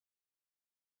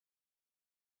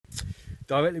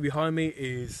Directly behind me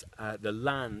is the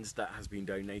land that has been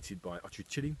donated by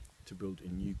Otwetiri to build a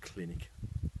new clinic.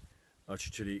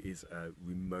 Otwetiri is a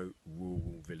remote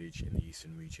rural village in the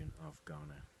eastern region of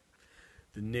Ghana.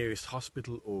 The nearest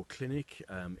hospital or clinic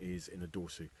is in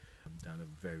Adosu, down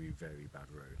a very, very bad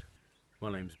road.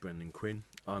 My name's Brendan Quinn.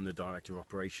 I'm the Director of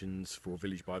Operations for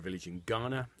Village by Village in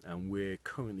Ghana, and we're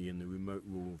currently in the remote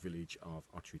rural village of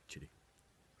Otwetiri.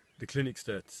 The clinics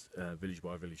that Village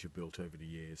by Village have built over the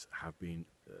years have been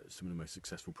some of the most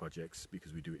successful projects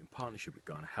because we do it in partnership with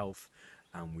Ghana Health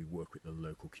and we work with the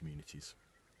local communities.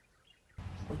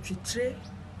 Otwetiri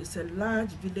is a large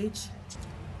village.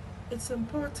 It's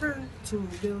important to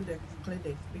build a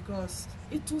clinic because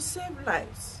it will save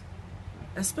lives,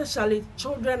 especially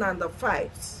children under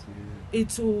 5s.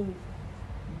 It will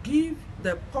give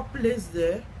the populace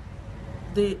there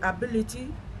the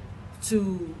ability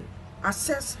to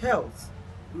access health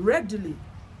readily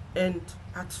and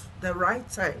at the right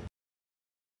time.